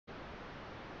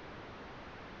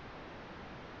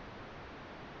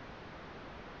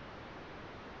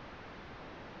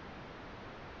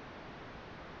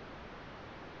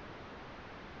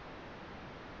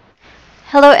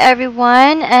Hello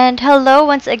everyone, and hello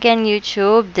once again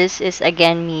YouTube. This is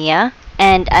again Mia,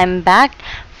 and I'm back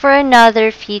for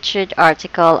another featured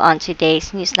article on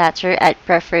today's newsletter at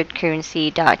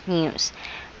PreferredCurrency.News.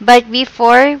 But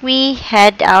before we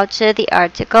head out to the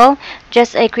article,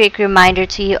 just a quick reminder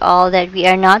to you all that we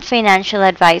are not financial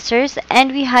advisors,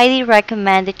 and we highly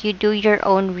recommend that you do your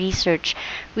own research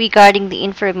regarding the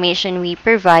information we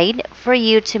provide for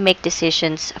you to make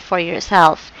decisions for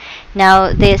yourself.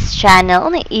 Now, this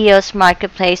channel, EOS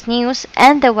Marketplace News,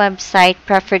 and the website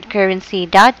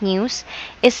PreferredCurrency.News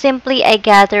is simply a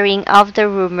gathering of the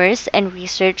rumors and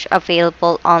research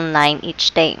available online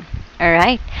each day.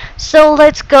 Alright, so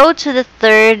let's go to the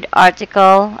third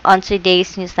article on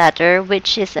today's newsletter,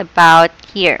 which is about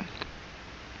here.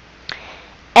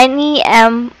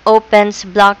 NEM opens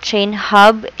blockchain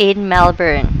hub in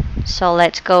Melbourne. So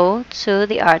let's go to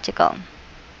the article.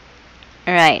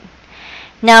 Alright.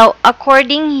 Now,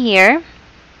 according here,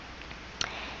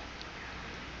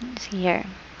 let's see here.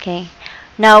 Okay.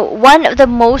 Now, one of the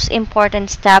most important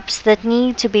steps that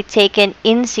need to be taken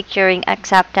in securing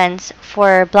acceptance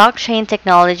for blockchain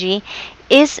technology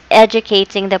is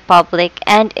educating the public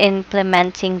and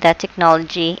implementing the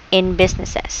technology in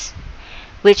businesses,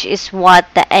 which is what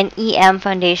the NEM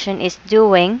Foundation is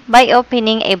doing by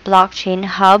opening a blockchain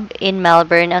hub in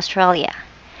Melbourne, Australia.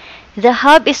 The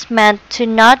hub is meant to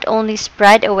not only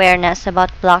spread awareness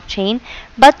about blockchain,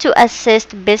 but to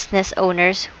assist business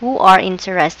owners who are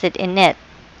interested in it.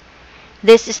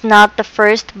 This is not the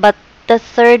first but the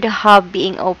third hub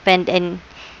being opened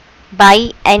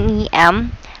by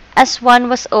NEM, as one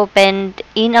was opened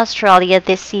in Australia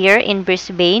this year in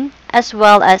Brisbane, as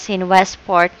well as in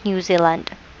Westport, New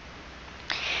Zealand.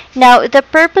 Now, the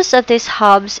purpose of these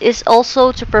hubs is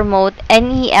also to promote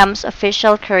NEM's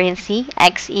official currency,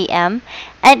 XEM,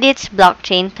 and its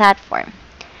blockchain platform.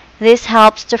 This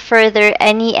helps to further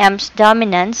NEM's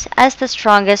dominance as the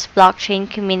strongest blockchain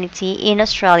community in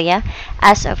Australia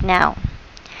as of now.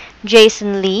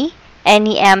 Jason Lee,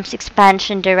 NEM's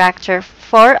expansion director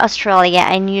for Australia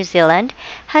and New Zealand,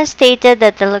 has stated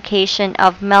that the location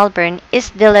of Melbourne is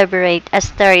deliberate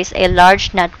as there is a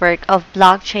large network of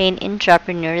blockchain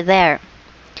entrepreneurs there.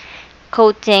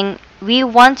 Quoting, "We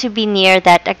want to be near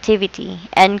that activity,"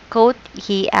 end quote,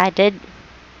 he added.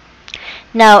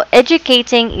 Now,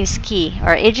 education is key.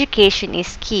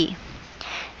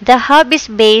 The hub is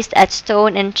based at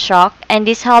Stone and Chalk and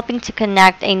is helping to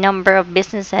connect a number of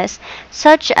businesses,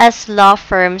 such as law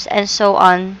firms and so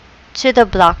on, to the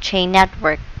blockchain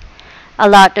network. A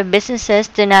lot of businesses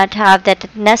do not have the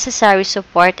necessary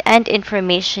support and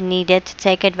information needed to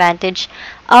take advantage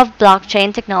of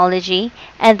blockchain technology,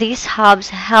 and these hubs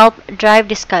help drive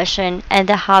discussion, and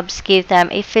the hubs give them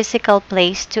a physical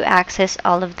place to access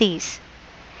all of these.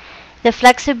 The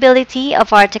flexibility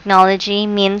of our technology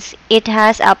means it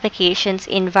has applications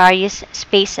in various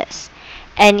spaces,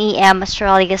 NEM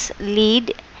Australia's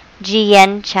lead,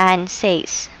 Jian Chan,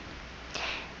 says.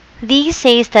 Lee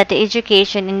says that the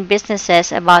education in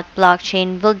businesses about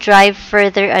blockchain will drive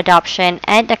further adoption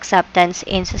and acceptance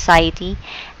in society,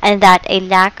 and that a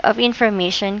lack of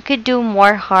information could do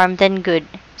more harm than good,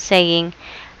 saying,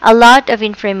 "A lot of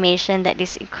information that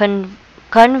is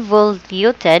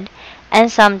convoluted and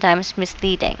sometimes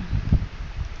misleading."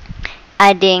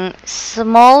 Adding,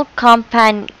 small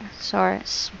companies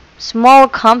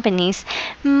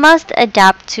must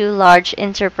adapt to large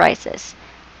enterprises.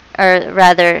 Or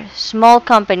rather, small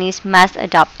companies must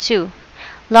adapt too.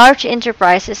 Large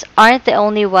enterprises aren't the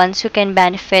only ones who can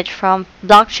benefit from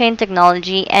blockchain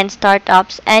technology, and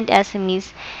startups and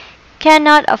SMEs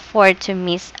cannot afford to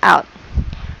miss out.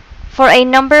 For a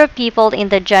number of people in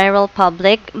the general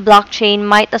public, blockchain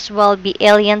might as well be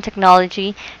alien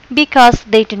technology because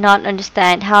they do not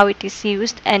understand how it is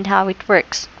used and how it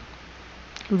works.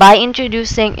 By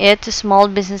introducing it to small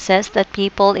businesses that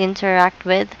people interact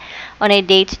with on a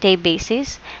day-to-day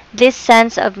basis, this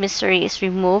sense of mystery is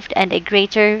removed and a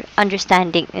greater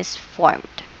understanding is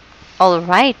formed.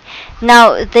 Alright,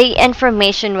 now the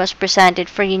information was presented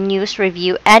for your news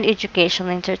review and educational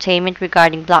entertainment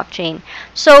regarding blockchain.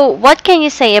 So, what can you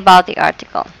say about the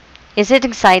article? Is it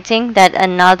exciting that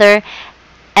another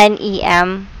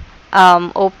NEM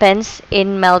opens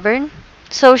in Melbourne?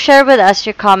 So, share with us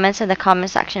your comments in the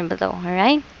comment section below,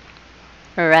 alright?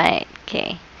 Alright,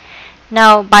 okay.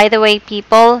 Now, by the way,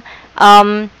 people,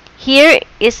 here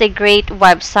is a great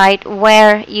website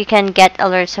where you can get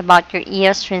alerts about your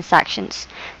EOS transactions.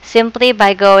 Simply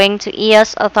by going to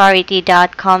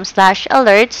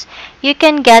eosauthority.com/alerts, you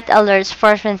can get alerts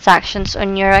for transactions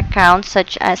on your account,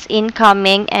 such as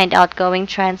incoming and outgoing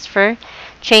transfer,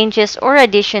 changes or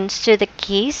additions to the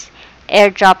keys,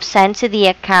 airdrop sent to the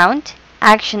account,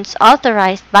 actions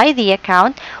authorized by the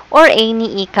account, or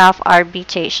any ECAF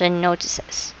arbitration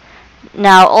notices.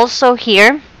 Now also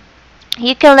here,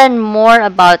 you can learn more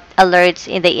about alerts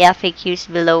in the FAQs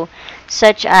below,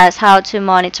 such as how to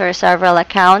monitor several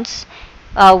accounts,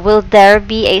 will there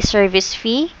be a service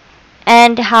fee,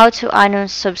 and how to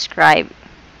unsubscribe.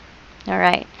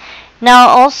 Alright. Now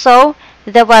also,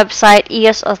 the website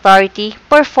EOS Authority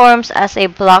performs as a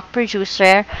block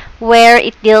producer where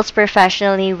it deals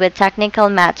professionally with technical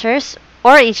matters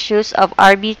or issues of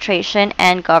arbitration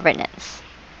and governance.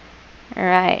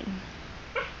 Alright.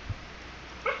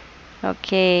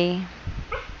 Okay.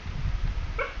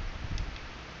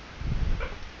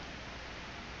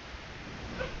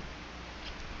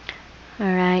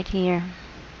 Alright, here.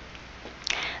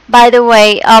 By the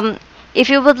way, if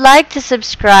you would like to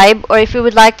subscribe or if you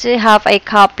would like to have a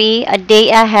copy a day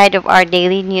ahead of our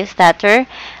daily newsletter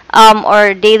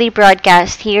or daily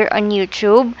broadcast here on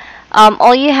YouTube,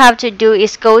 all you have to do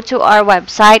is go to our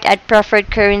website at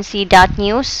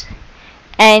PreferredCurrency.News,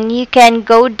 and you can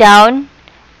go down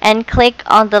and click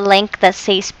on the link that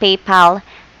says PayPal,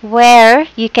 where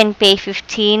you can pay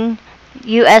 $15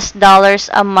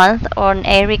 a month on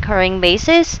a recurring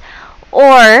basis,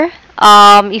 or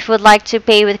if you would like to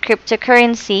pay with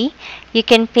cryptocurrency, you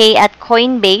can pay at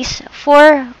Coinbase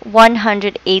for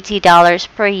 $180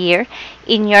 per year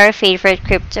in your favorite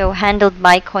crypto handled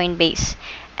by Coinbase.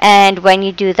 And when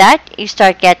you do that, you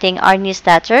start getting our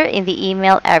newsletter in the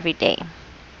email every day.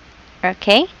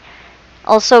 Okay?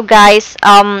 Also, guys,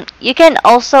 you can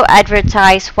also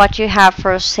advertise what you have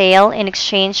for sale in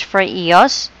exchange for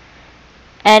EOS,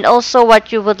 and also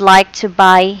what you would like to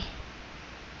buy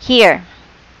here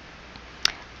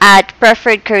at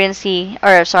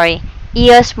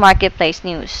EOS Marketplace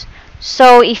News.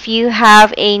 So if you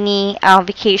have any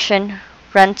vacation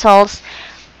rentals,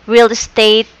 real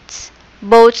estate,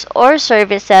 boats, or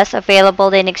services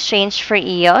available in exchange for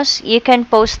EOS, you can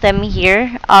post them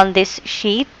here on this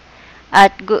sheet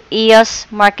at EOS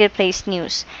Marketplace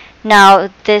News. Now,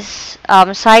 this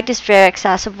site is very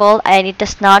accessible and it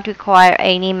does not require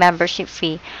any membership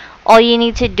fee. All you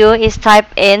need to do is type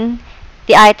in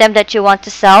the item that you want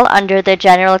to sell under the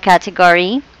general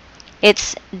category,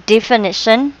 its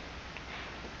definition,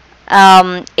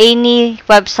 any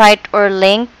website or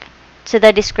link to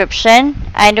the description,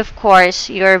 and of course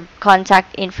your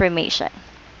contact information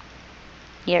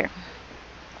here.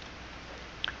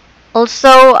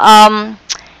 Also,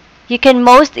 you can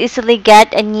most easily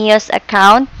get a EOS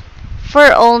account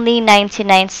for only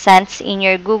 99 cents in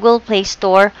your Google Play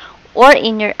Store or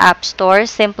in your App Store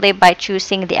simply by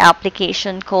choosing the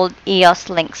application called EOS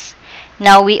Links.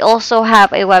 Now, we also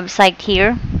have a website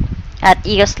here at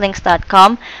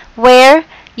eoslinks.com where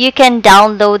you can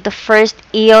download the first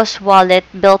EOS wallet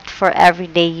built for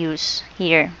everyday use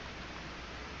here.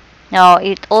 Now,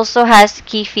 it also has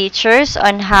key features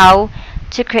on how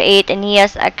to create an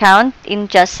EOS account in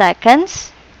just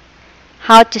seconds,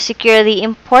 how to securely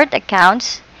import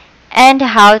accounts, and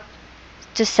how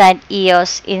to send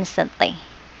EOS instantly.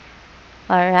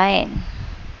 Alright.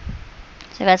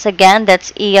 So once again,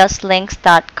 that's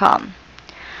eoslinks.com.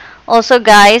 Also,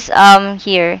 guys,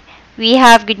 here we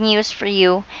have good news for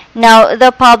you. Now,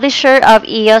 the publisher of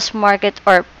EOS Market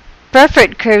or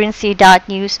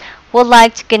PreferredCurrency.News would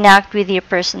like to connect with you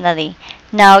personally.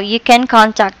 Now, you can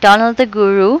contact Donald the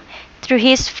Guru through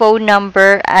his phone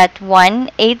number at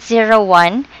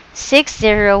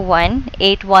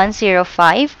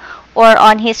 1-801-601-8105 or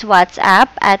on his WhatsApp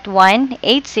at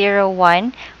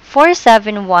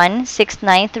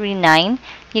 1-801-471-6939.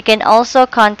 You can also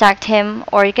contact him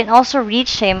or you can also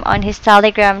reach him on his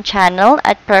Telegram channel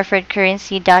at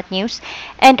PreferredCurrency.News,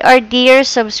 and our dear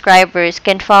subscribers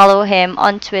can follow him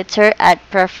on Twitter at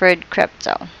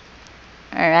PreferredCrypto.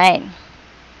 Alright.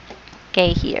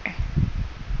 Okay, here.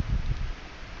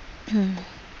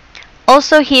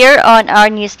 Also here on our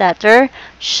newsletter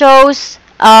shows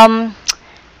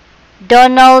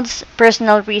Donald's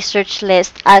personal research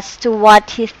list as to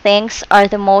what he thinks are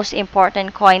the most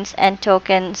important coins and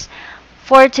tokens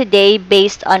for today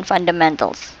based on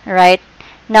fundamentals. Right?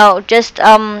 Now, just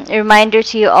a reminder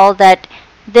to you all that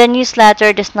the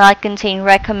newsletter does not contain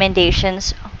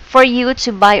recommendations for you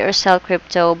to buy or sell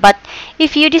crypto, but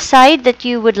if you decide that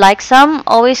you would like some,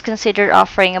 always consider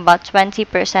offering about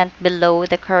 20% below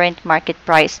the current market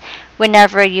price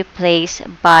whenever you place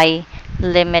buy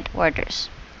limit orders.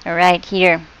 Alright,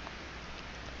 here.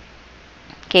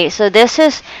 Okay, so this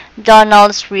is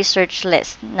Donald's research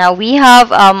list. Now, we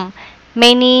have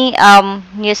many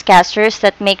newscasters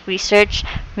that make research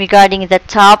regarding the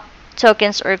top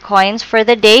tokens or coins for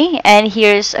the day, and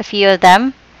here's a few of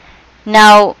them.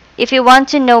 Now, if you want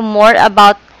to know more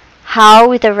about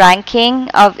how the ranking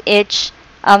of each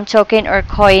token or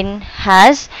coin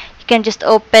has, you can just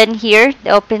open here, the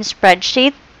open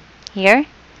spreadsheet here.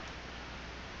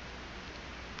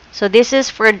 So this is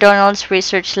for Donald's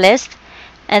research list,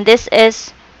 and this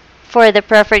is for the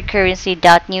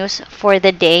PreferredCurrency.News for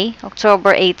the day,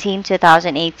 October 18,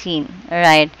 2018.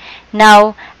 Alright.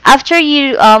 Now, after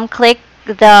you click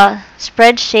the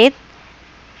spreadsheet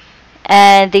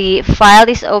and the file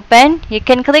is open, you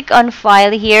can click on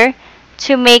File here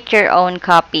to make your own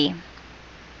copy.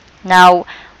 Now,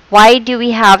 why do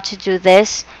we have to do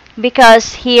this?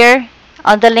 Because here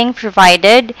on the link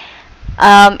provided,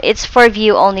 it's for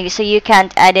view only, so you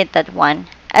can't edit that one.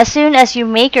 As soon as you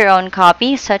make your own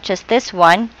copy, such as this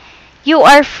one, you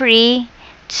are free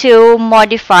to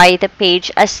modify the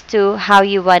page as to how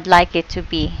you would like it to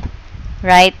be.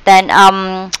 Right? Then,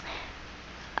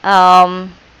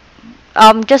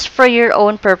 just for your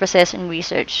own purposes and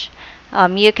research,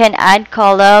 you can add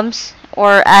columns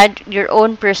or add your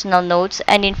own personal notes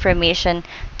and information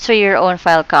to your own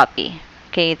file copy.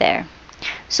 Okay, there.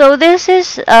 So this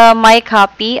is my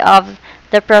copy of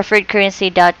the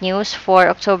PreferredCurrency.News for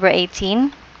October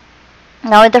 18.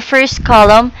 Now in the first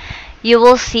column, you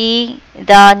will see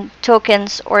the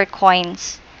tokens or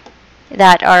coins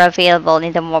that are available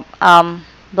in the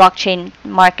blockchain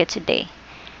market today.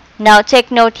 Now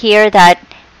take note here that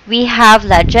we have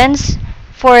legends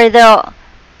for the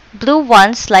blue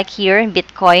ones, like here in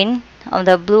Bitcoin on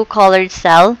the blue colored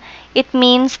cell. It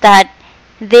means that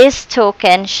this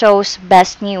token shows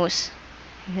best news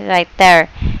right there.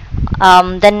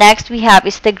 The next we have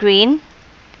is the green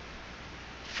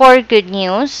for good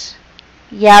news,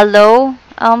 yellow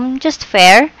just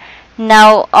fair.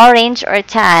 Now orange or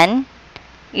tan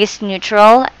is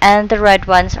neutral, and the red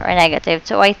ones are negative.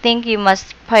 So I think you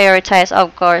must prioritize,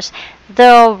 of course,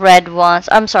 the red ones.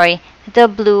 I'm sorry, the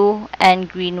blue and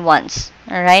green ones.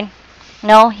 All right.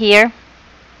 Now here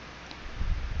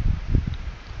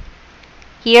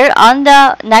on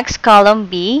the next column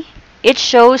B, it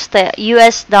shows the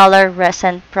US dollar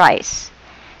recent price.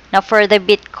 Now for the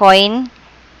Bitcoin,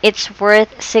 it's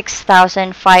worth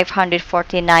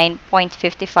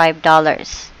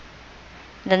 $6,549.55.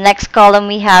 The next column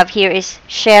we have here is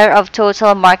share of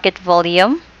total market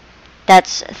volume.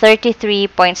 That's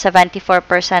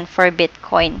 33.74% for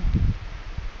Bitcoin.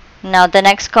 Now the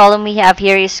next column we have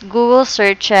here is Google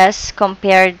searches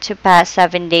compared to past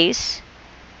 7 days.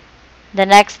 The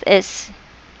next is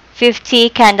 50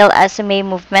 candle SMA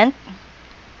movement.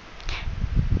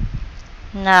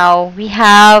 Now we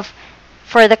have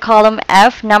for the column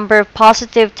F, number of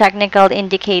positive technical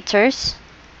indicators.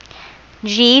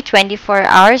 G, 24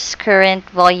 hours current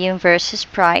volume versus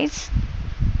price.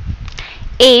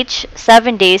 H,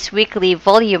 7 days weekly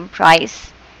volume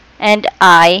price. And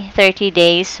I, 30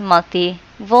 days monthly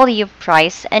volume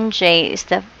price. And J is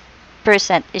the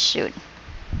percent issued.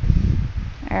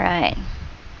 Alright.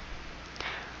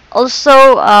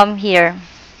 Also here.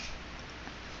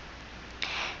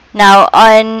 Now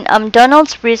on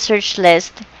Donald's research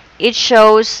list, it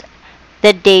shows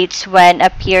the dates when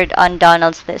appeared on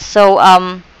Donald's list. So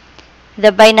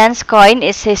the Binance coin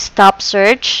is his top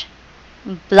search.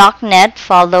 Blocknet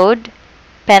followed.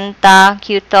 Penta,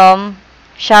 Qtum,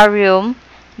 Sharium,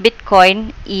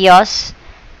 Bitcoin, EOS,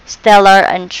 Stellar,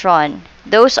 and Tron.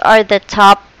 Those are the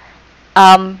top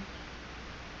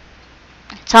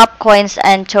coins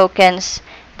and tokens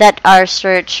that are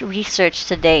researched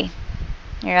today.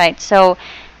 Alright, so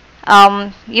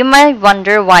you might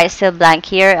wonder why it's still blank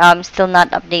here, still not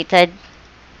updated.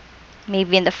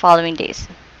 Maybe in the following days.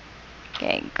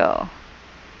 Okay, go.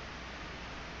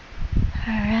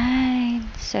 Alright,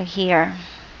 so here.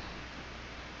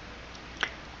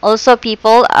 Also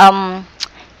people,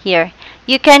 here,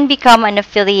 you can become an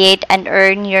affiliate and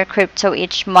earn your crypto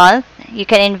each month. You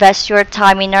can invest your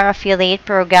time in our affiliate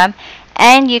program,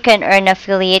 and you can earn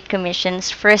affiliate commissions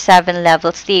for 7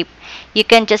 levels deep. You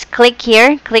can just click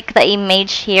here, click the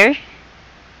image here,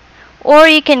 or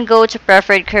you can go to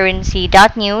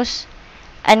PreferredCurrency.News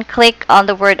and click on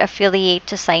the word affiliate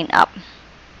to sign up.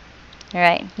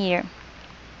 Right here.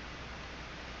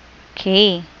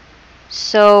 Okay,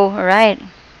 so right.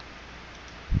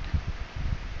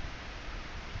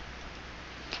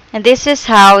 And this is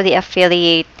how the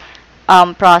affiliate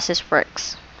process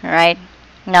works. Alright.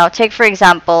 Now take for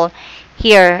example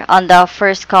here on the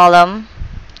first column,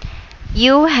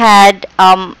 you had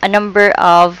a number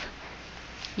of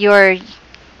your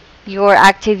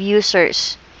active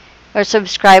users or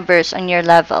subscribers on your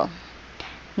level.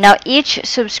 Now each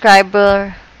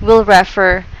subscriber will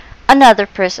refer another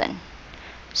person.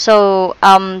 So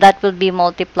that will be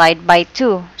multiplied by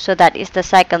 2. So that is the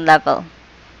second level.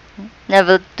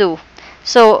 Level 2.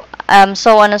 So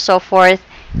so on and so forth.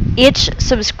 Each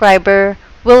subscriber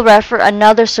will refer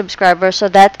another subscriber, so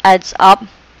that adds up,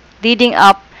 leading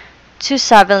up to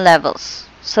 7 levels.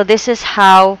 So this is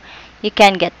how you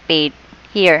can get paid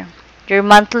here. Your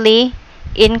monthly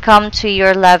income to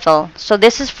your level. So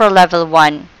this is for level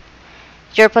 1.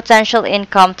 Your potential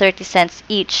income 30 cents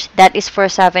each. That is for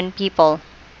 7 people.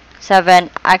 7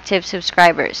 active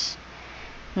subscribers.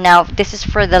 Now this is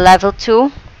for the level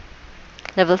 2,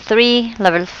 level 3,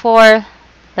 level 4,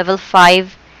 level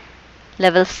 5,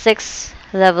 level 6,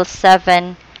 level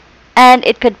 7, and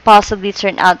it could possibly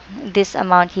turn out this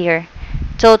amount here.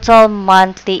 Total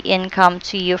monthly income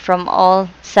to you from all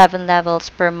 7 levels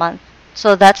per month.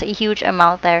 So that's a huge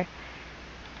amount there.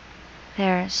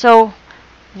 So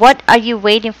what are you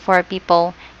waiting for,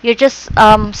 people? You just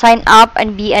sign up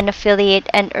and be an affiliate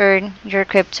and earn your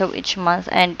crypto each month,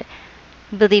 and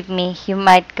believe me, you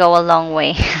might go a long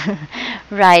way.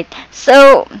 Right.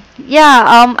 So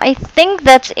yeah, I think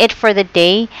that's it for the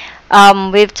day.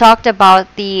 We've talked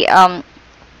about the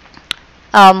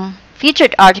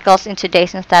featured articles in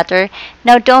today's newsletter.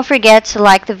 Now don't forget to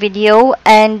like the video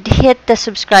and hit the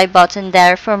subscribe button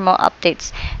there for more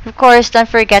updates. Of course, don't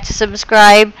forget to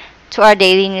subscribe to our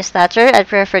daily newsletter at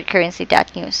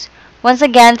PreferredCurrency.News. Once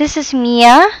again, this is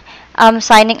Mia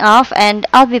signing off, and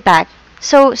I'll be back.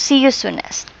 So see you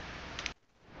soonest.